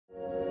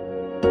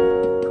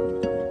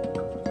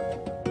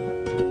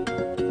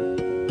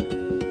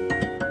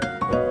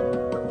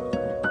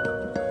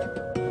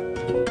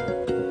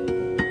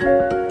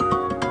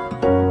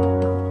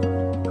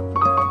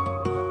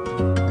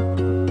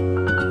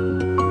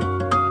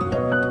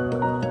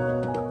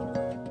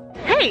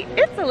Hey,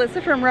 it's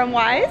Alyssa from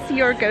RomeWise,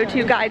 your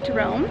go-to guide to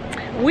Rome.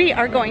 We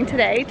are going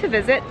today to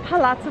visit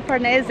Palazzo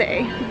Farnese.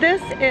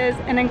 This is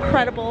an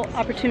incredible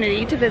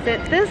opportunity to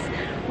visit this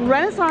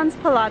Renaissance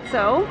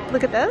palazzo.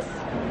 Look at this.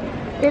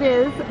 It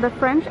is the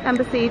French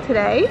embassy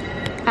today,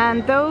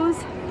 and those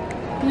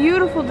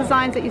beautiful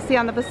designs that you see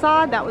on the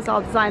facade, that was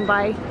all designed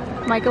by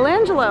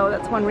Michelangelo.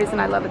 That's one reason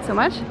I love it so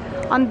much.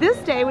 On this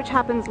day, which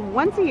happens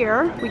once a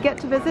year, we get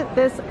to visit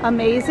this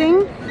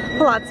amazing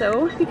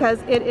palazzo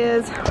because it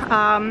is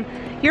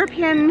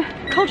European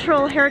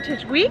Cultural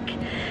Heritage Week,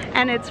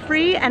 and it's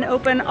free and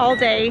open all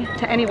day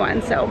to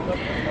anyone. So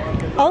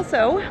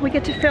also we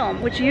get to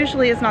film, which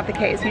usually is not the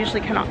case. You usually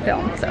cannot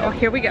film. So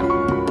here we go.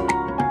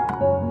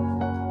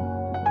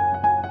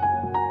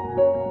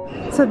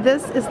 So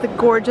this is the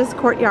gorgeous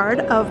courtyard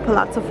of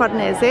Palazzo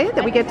Farnese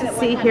that we get to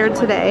see here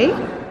today.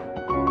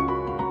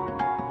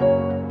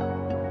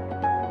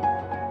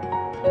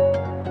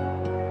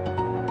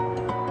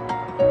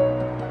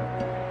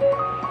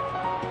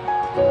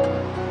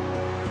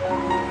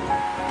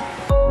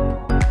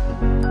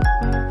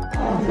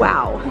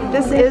 Wow,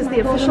 this is the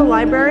official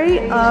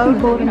library of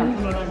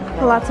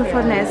Palazzo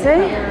Farnese.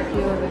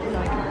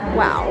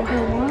 Wow.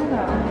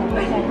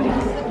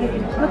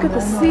 Look at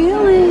the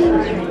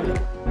ceiling.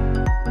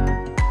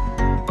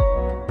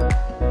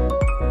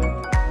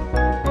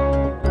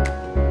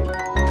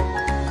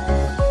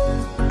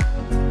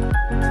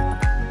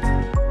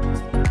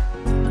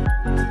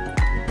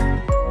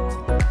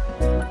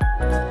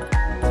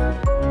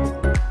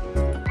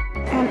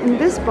 In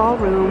this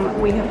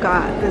ballroom, we have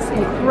got this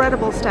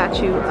incredible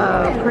statue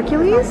of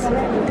Hercules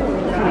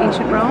from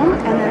ancient Rome,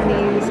 and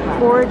then these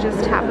gorgeous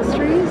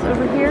tapestries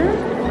over here.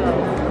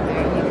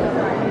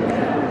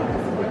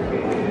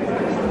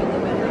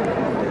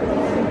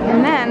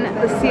 And then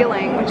the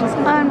ceiling, which is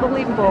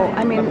unbelievable.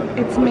 I mean,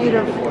 it's made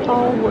of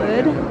all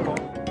wood.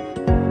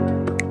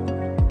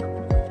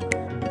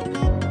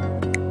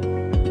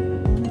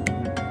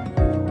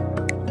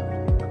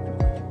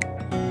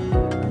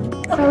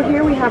 So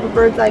here we have a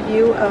bird's eye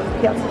view of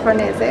Piazza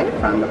Farnese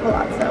from the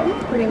palazzo.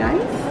 Pretty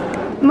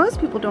nice. Most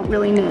people don't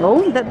really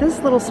know that this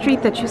little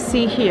street that you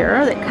see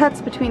here that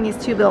cuts between these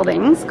two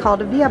buildings,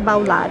 called Via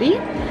Baulari,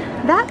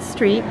 that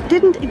street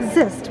didn't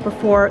exist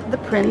before the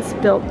prince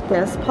built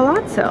this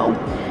palazzo.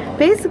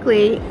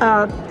 Basically,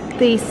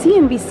 the see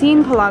and be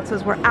seen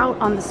palazzos were out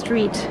on the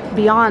street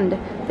beyond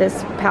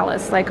this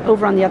palace, like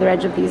over on the other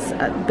edge of these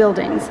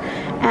buildings.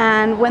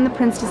 And when the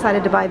prince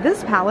decided to buy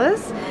this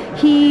palace,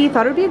 he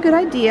thought it would be a good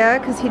idea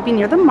because he'd be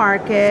near the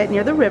market,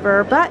 near the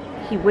river, but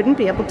he wouldn't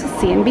be able to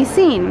see and be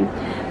seen.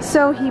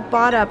 So he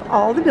bought up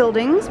all the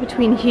buildings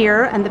between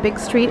here and the big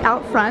street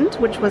out front,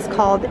 which was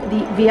called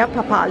the Via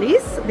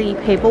Papalis, the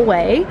Papal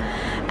Way,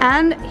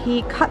 and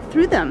he cut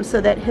through them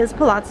so that his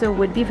palazzo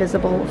would be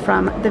visible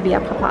from the Via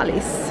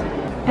Papalis.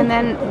 And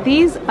then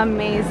these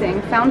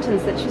amazing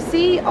fountains that you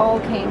see all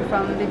came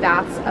from the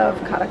baths of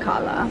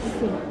Caracalla.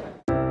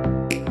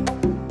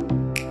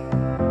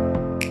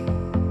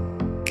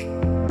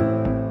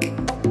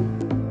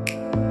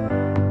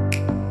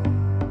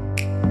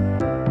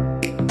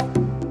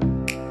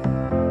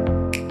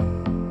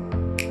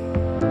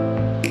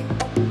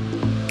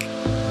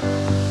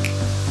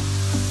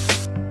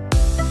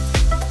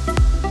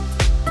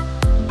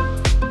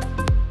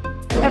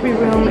 Every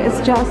room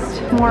is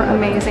just more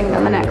amazing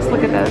than the next.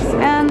 Look at this.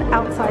 And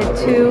outside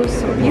too,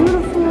 so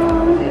beautiful.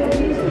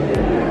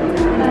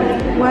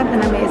 What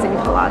an amazing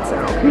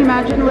palazzo. Can you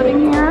imagine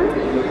living here?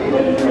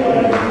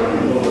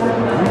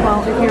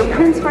 Well, if you're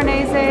Prince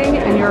Farnese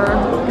and you're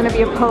going to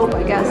be a pope,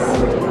 I guess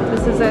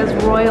this is as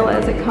royal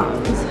as it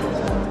comes.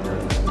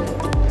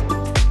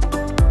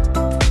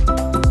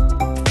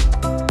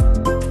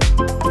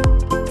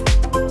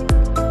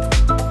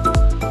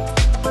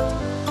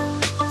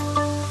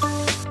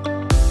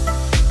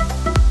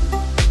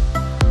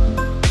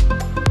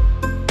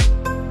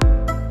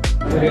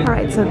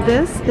 Alright, so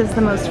this is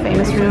the most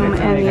famous room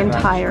in the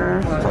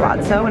entire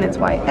palazzo, and it's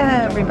why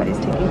everybody's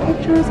taking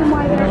pictures and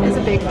why there is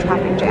a big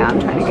traffic jam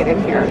trying to get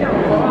in here.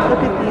 Look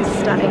at these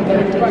stunning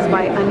paintings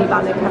by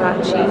Annibale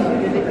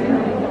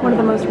Carracci, one of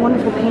the most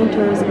wonderful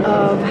painters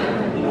of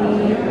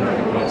the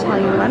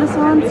Italian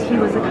Renaissance. He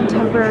was a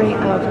contemporary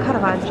of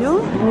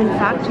Caravaggio, and in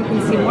fact you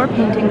can see more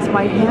paintings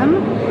by him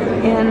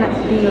in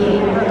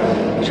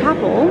the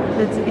chapel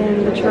that's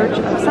in the church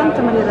of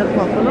Santa Maria del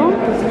Popolo.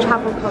 There's a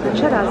chapel called the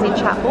Cerasi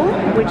Chapel,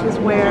 which is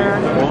where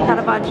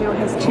Caravaggio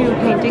has two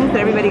paintings that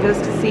everybody goes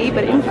to see,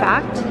 but in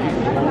fact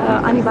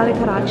Annibale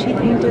Carracci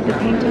painted the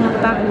painting on the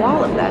back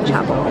wall of that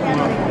chapel,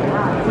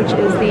 which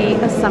is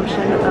the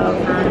Assumption of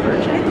the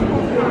Virgin.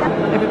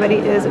 Everybody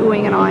is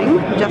oohing and awing,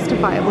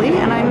 justifiably,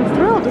 and I'm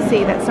thrilled to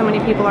see that so many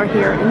people are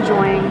here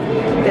enjoying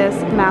this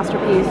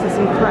masterpiece, this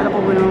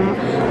incredible room,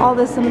 all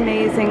this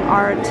amazing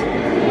art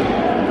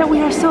that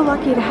we are so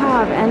lucky to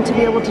have and to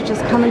be able to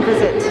just come and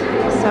visit.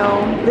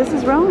 So this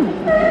is Rome.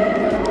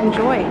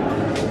 Enjoy.